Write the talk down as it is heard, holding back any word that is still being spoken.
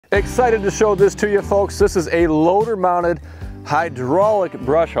Excited to show this to you folks. This is a loader mounted hydraulic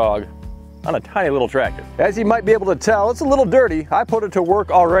brush hog on a tiny little tractor. As you might be able to tell, it's a little dirty. I put it to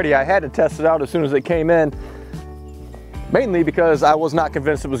work already. I had to test it out as soon as it came in, mainly because I was not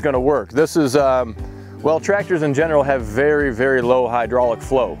convinced it was going to work. This is, well, tractors in general have very, very low hydraulic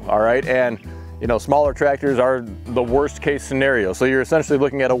flow, all right? And, you know, smaller tractors are the worst case scenario. So you're essentially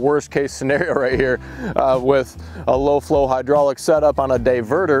looking at a worst case scenario right here with a low flow hydraulic setup on a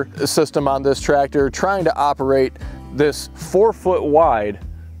diverter system on this tractor, trying to operate this 4-foot wide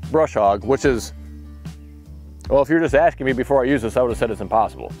brush hog, which is, well, if you're just asking me before I use this, I would have said it's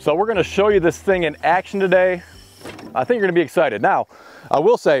impossible. So we're gonna show you this thing in action today. I think you're gonna be excited. Now, I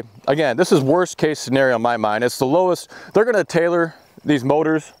will say, again, this is worst case scenario in my mind. It's the lowest. They're gonna tailor these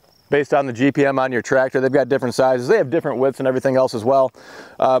motors based on the GPM on your tractor. They've got different sizes. They have different widths and everything else as well.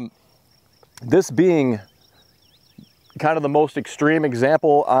 This being kind of the most extreme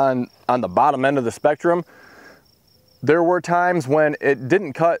example on the bottom end of the spectrum, there were times when it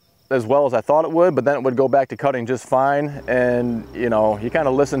didn't cut as well as I thought it would, but then it would go back to cutting just fine. And you know, you kind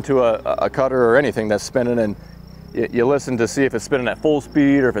of listen to a cutter or anything that's spinning, and you listen to see if it's spinning at full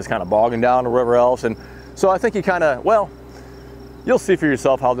speed or if it's kind of bogging down or whatever else. And so I think you kind of, well, you'll see for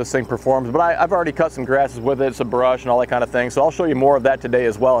yourself how this thing performs, but I've already cut some grasses with it, some brush and all that kind of thing. So I'll show you more of that today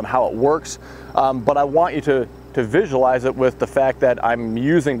as well and how it works. But I want you to visualize it with the fact that I'm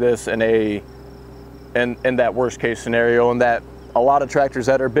using this in that worst case scenario, and that a lot of tractors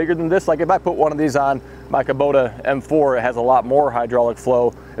that are bigger than this, like if I put one of these on my Kubota M4, it has a lot more hydraulic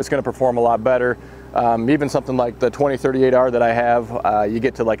flow. It's going to perform a lot better. Even something like the 2038R that I have, you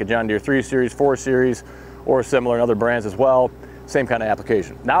get to like a John Deere 3 Series, 4 Series, or similar in other brands as well. Same kind of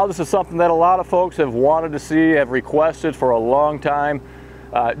application. Now this is something that a lot of folks have wanted to see, have requested for a long time.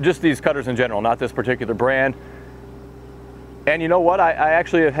 Just these cutters in general, not this particular brand. And you know what? I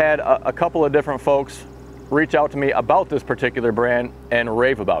actually have had a couple of different folks reach out to me about this particular brand and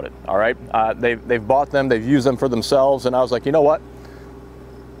rave about it, all right? They've bought them, they've used them for themselves, and I was like, you know what?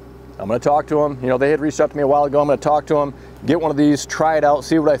 I'm gonna talk to them. You know, they had reached out to me a while ago. I'm gonna talk to them, get one of these, try it out,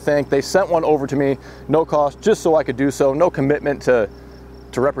 see what I think. They sent one over to me, no cost, just so I could do so, no commitment to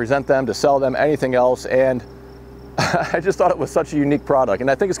represent them, to sell them, anything else. And I just thought it was such a unique product.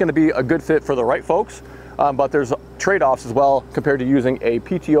 And I think it's gonna be a good fit for the right folks, but there's trade-offs as well compared to using a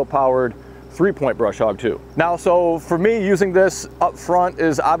PTO-powered 3-point brush hog too. Now, so for me, using this up front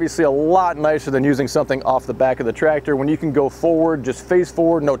is obviously a lot nicer than using something off the back of the tractor. When you can go forward, just face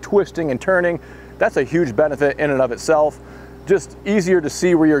forward, no twisting and turning, that's a huge benefit in and of itself. Just easier to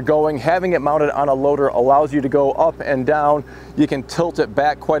see where you're going. Having it mounted on a loader allows you to go up and down. You can tilt it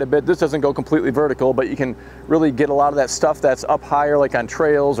back quite a bit. This doesn't go completely vertical, but you can really get a lot of that stuff that's up higher, like on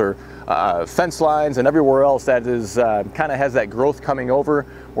trails or fence lines and everywhere else that is kind of has that growth coming over,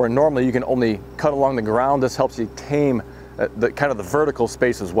 where normally you can only cut along the ground. This helps you tame the kind of the vertical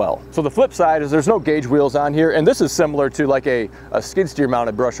space as well. So the flip side is there's no gauge wheels on here, and this is similar to like a skid steer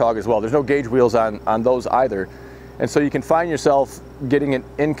mounted brush hog as well. There's no gauge wheels on those either. And so you can find yourself getting an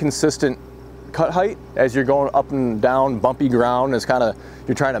inconsistent cut height as you're going up and down bumpy ground. It's kind of,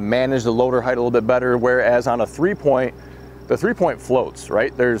 you're trying to manage the loader height a little bit better, whereas on a 3-point, the 3-point floats,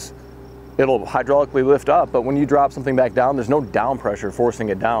 right? It'll hydraulically lift up, but when you drop something back down, there's no down pressure forcing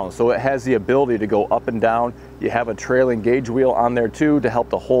it down. So it has the ability to go up and down. You have a trailing gauge wheel on there too to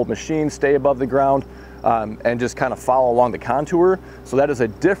help the whole machine stay above the ground and just kind of follow along the contour. So that is a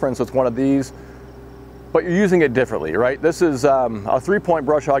difference with one of these, but you're using it differently, right? This is a 3-point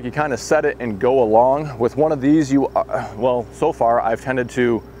brush hog. You kind of set it and go along. With one of these, well, so far I've tended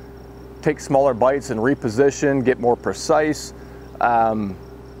to take smaller bites and reposition, get more precise,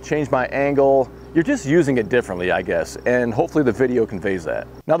 change my angle. You're just using it differently, I guess, and hopefully the video conveys that.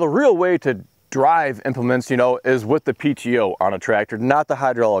 Now, the real way to drive implements, you know, is with the PTO on a tractor, not the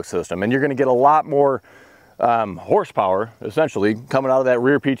hydraulic system. And you're gonna get a lot more horsepower, essentially, coming out of that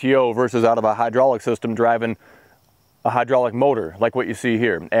rear PTO versus out of a hydraulic system driving a hydraulic motor, like what you see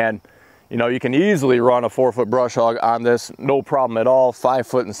here. And, you know, you can easily run a 4-foot brush hog on this, no problem at all,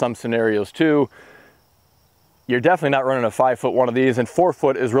 5-foot in some scenarios too. You're definitely not running a 5-foot one of these, and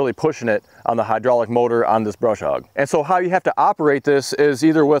 4-foot is really pushing it on the hydraulic motor on this brush hog. And so how you have to operate this is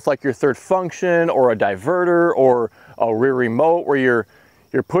either with like your third function or a diverter or a rear remote, where you're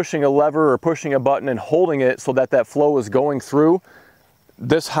pushing a lever or pushing a button and holding it so that flow is going through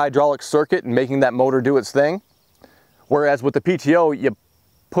this hydraulic circuit and making that motor do its thing. Whereas with the PTO, you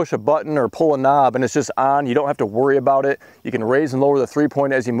push a button or pull a knob and it's just on. You don't have to worry about it. You can raise and lower the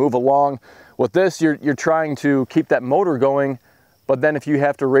 3-point as you move along. With this, you're trying to keep that motor going, but then if you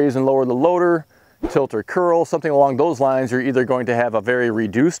have to raise and lower the loader, tilt or curl, something along those lines, you're either going to have a very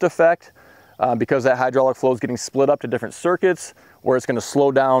reduced effect because that hydraulic flow is getting split up to different circuits, or it's going to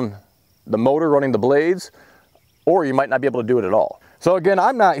slow down the motor running the blades, or you might not be able to do it at all. So again,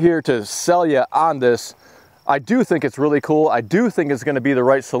 I'm not here to sell you on this. I do think it's really cool. I do think it's going to be the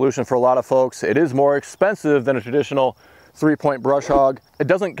right solution for a lot of folks. It is more expensive than a traditional 3-point brush hog. It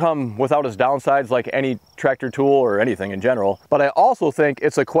doesn't come without its downsides like any tractor tool or anything in general. But I also think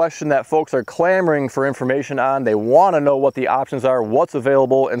it's a question that folks are clamoring for information on. They want to know what the options are, what's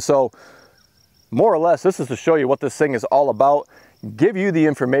available. And so more or less, this is to show you what this thing is all about, give you the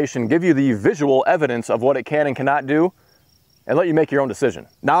information, give you the visual evidence of what it can and cannot do, and let you make your own decision.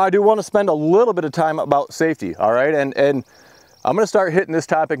 Now, I do want to spend a little bit of time about safety, all right? And I'm going to start hitting this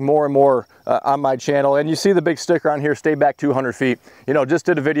topic more and more on my channel. And you see the big sticker on here, stay back 200 feet. You know, just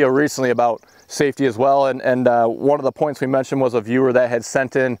did a video recently about safety as well. And one of the points we mentioned was a viewer that had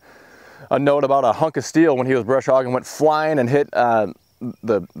sent in a note about a hunk of steel when he was brush hogging, went flying and hit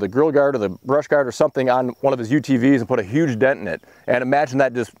the grill guard or the brush guard or something on one of his UTVs and put a huge dent in it. And imagine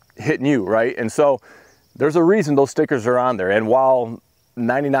that just hitting you, right? And so there's a reason those stickers are on there. And while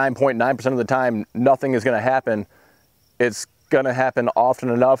 99.9% of the time nothing is going to happen, it's going to happen often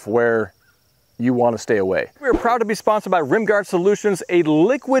enough where you want to stay away. We're proud to be sponsored by Rim Guard Solutions, a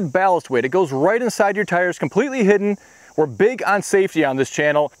liquid ballast weight. It goes right inside your tires, completely hidden. We're big on safety on this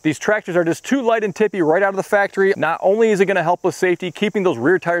channel. These tractors are just too light and tippy right out of the factory. Not only is it going to help with safety, keeping those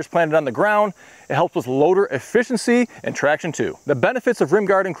rear tires planted on the ground, it helps with loader efficiency and traction too. The benefits of Rim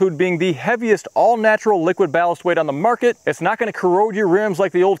Guard include being the heaviest all-natural liquid ballast weight on the market. It's not going to corrode your rims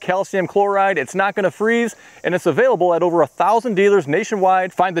like the old calcium chloride. It's not going to freeze, and it's available at over 1,000 dealers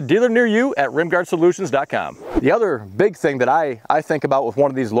nationwide. Find the dealer near you at rimguardsolutions.com. The other big thing that I think about with one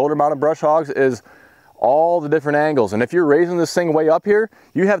of these loader-mounted brush hogs is all the different angles. And if you're raising this thing way up here,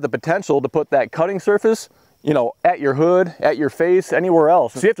 you have the potential to put that cutting surface, you know, at your hood, at your face, anywhere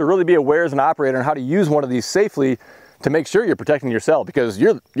else. So you have to really be aware as an operator on how to use one of these safely to make sure you're protecting yourself, because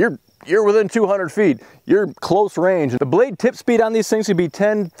you're within 200 feet, you're close range. The blade tip speed on these things could be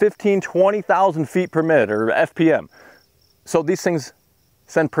 10, 15, 20,000 feet per minute, or FPM. So these things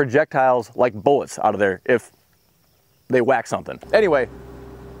send projectiles like bullets out of there if they whack something. Anyway,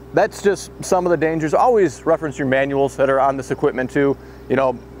 that's just some of the dangers. Always reference your manuals that are on this equipment too. You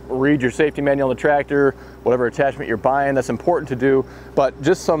know, read your safety manual on the tractor, whatever attachment you're buying, that's important to do. But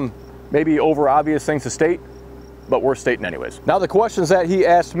just some maybe over obvious things to state, but worth stating anyways. Now the questions that he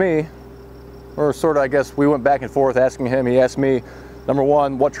asked me, or sort of, I guess we went back and forth asking him. He asked me, number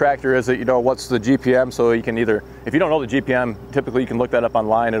one, what tractor is it? You know, what's the GPM? So you can either, if you don't know the GPM, typically you can look that up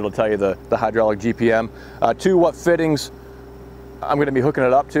online. It'll tell you the hydraulic GPM. Two, what fittings I'm going to be hooking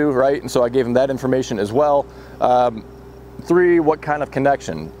it up to, right? And so I gave him that information as well. Three, what kind of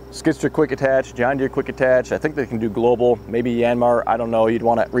connection? Skidster quick attach, John Deere quick attach. I think they can do global, maybe Yanmar. I don't know. You'd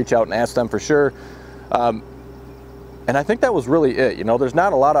want to reach out and ask them for sure. And I think that was really it. You know, there's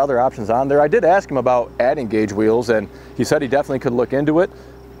not a lot of other options on there. I did ask him about adding gauge wheels, and he said he definitely could look into it.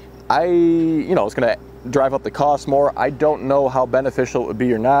 You know, it's going to drive up the cost more. I don't know how beneficial it would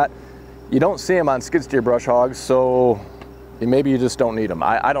be or not. You don't see them on skid steer brush hogs, so maybe you just don't need them.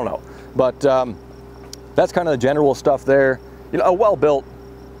 I don't know. But that's kind of the general stuff there. You know, a well-built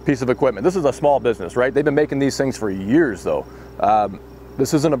piece of equipment. This is a small business, right? They've been making these things for years, though.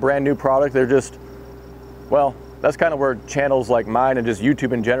 This isn't a brand new product. They're just, well, that's kind of where channels like mine and just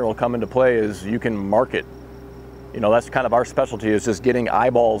YouTube in general come into play, is you can market. You know, that's kind of our specialty, is just getting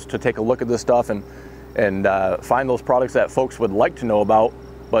eyeballs to take a look at this stuff and find those products that folks would like to know about,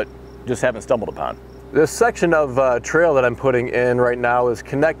 but just haven't stumbled upon. This section of trail that I'm putting in right now is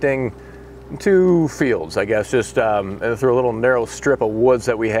connecting two fields, I guess, just through a little narrow strip of woods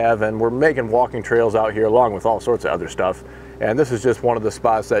that we have, and we're making walking trails out here along with all sorts of other stuff. And this is just one of the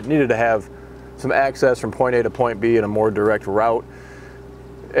spots that needed to have some access from point A to point B in a more direct route.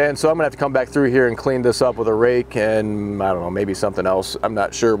 And so I'm gonna have to come back through here and clean this up with a rake and, I don't know, maybe something else. I'm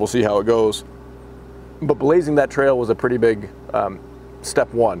not sure, we'll see how it goes. But blazing that trail was a pretty big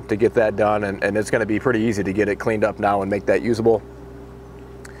step one to get that done, and it's gonna be pretty easy to get it cleaned up now and make that usable.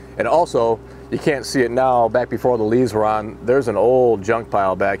 And also, you can't see it now, back before the leaves were on, there's an old junk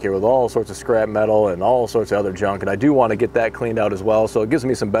pile back here with all sorts of scrap metal and all sorts of other junk, and I do want to get that cleaned out as well, so it gives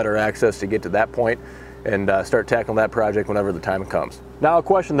me some better access to get to that point and start tackling that project whenever the time comes. Now, a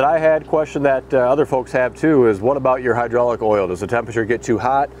question that I had, question that other folks have too, is what about your hydraulic oil? Does the temperature get too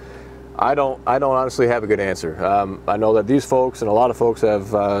hot? I don't honestly have a good answer. I know that these folks and a lot of folks have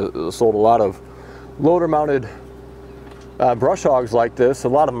sold a lot of loader mounted brush hogs like this. A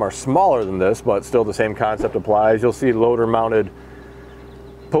lot of them are smaller than this, but still the same concept applies. You'll see loader mounted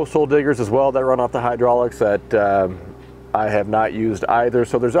post hole diggers as well that run off the hydraulics that I have not used either.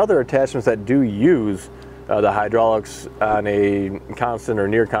 So there's other attachments that do use the hydraulics on a constant or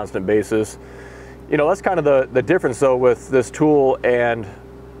near constant basis. You know, that's kind of the difference though with this tool, and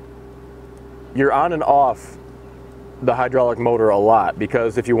you're on and off the hydraulic motor a lot,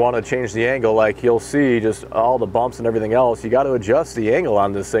 because if you want to change the angle, like you'll see just all the bumps and everything else, you got to adjust the angle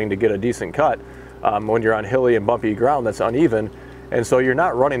on this thing to get a decent cut when you're on hilly and bumpy ground that's uneven. And so you're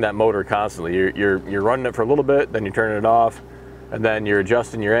not running that motor constantly. You're running it for a little bit, then you're turning it off, and then you're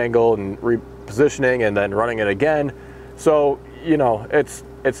adjusting your angle and repositioning and then running it again. So, you know, it's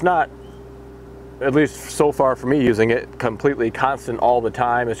not, at least so far for me, using it completely constant all the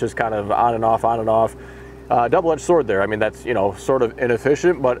time. It's just kind of on and off, on and off. Double-edged sword there. I mean, that's, you know, sort of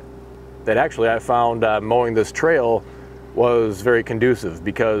inefficient, but that actually I found mowing this trail was very conducive,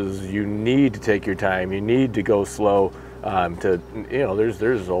 because you need to take your time. You need to go slow. You know,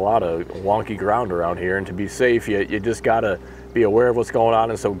 there's a lot of wonky ground around here, and to be safe, you just gotta be aware of what's going on.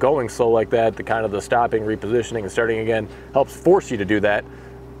 And so going slow like that, the kind of the stopping, repositioning, and starting again helps force you to do that,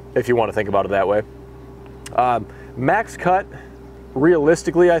 if you want to think about it that way. Max cut,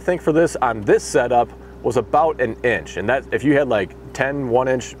 realistically, I think for this on this setup was about 1 inch, and that if you had like 10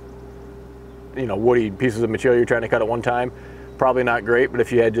 1-inch, you know, woody pieces of material you're trying to cut at one time, probably not great. But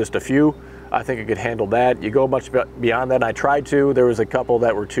if you had just a few, I think it could handle that. You go much beyond that, and I tried to. There was a couple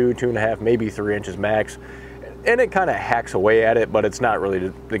that were 2, 2.5, maybe 3 inches max, and it kind of hacks away at it, but it's not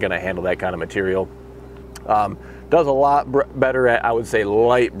really going to handle that kind of material. Does a lot better at, I would say,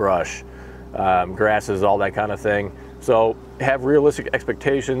 light brush, grasses, all that kind of thing. So have realistic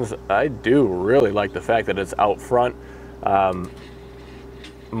expectations. I do really like the fact that it's out front.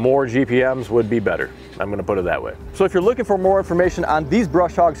 More GPMs would be better. I'm going to put it that way. So if you're looking for more information on these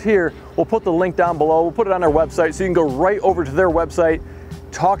brush hogs here, we'll put the link down below. We'll put it on our website, so you can go right over to their website,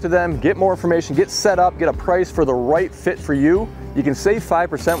 talk to them, get more information, get set up, get a price for the right fit for you. You can save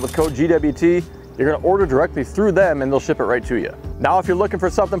 5% with code GWT. You're going to order directly through them, and they'll ship it right to you. Now, if you're looking for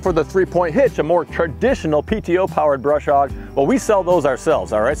something for the 3-point hitch, a more traditional PTO powered brush hog, well, we sell those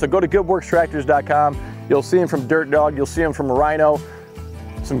ourselves, all right? So go to goodworkstractors.com. You'll see them from Dirt Dog. You'll see them from Rhino.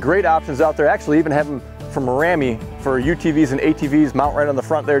 Some great options out there. Actually, even have them from Ramy for UTVs and ATVs. Mount right on the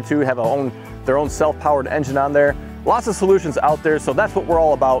front there too. Have their own self-powered engine on there. Lots of solutions out there. So that's what we're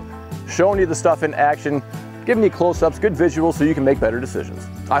all about. Showing you the stuff in action, giving you close-ups, good visuals, so you can make better decisions.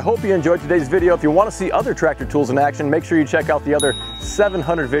 I hope you enjoyed today's video. If you want to see other tractor tools in action, make sure you check out the other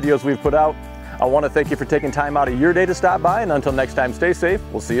 700 videos we've put out. I want to thank you for taking time out of your day to stop by, and until next time, stay safe.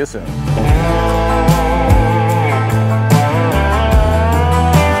 We'll see you soon.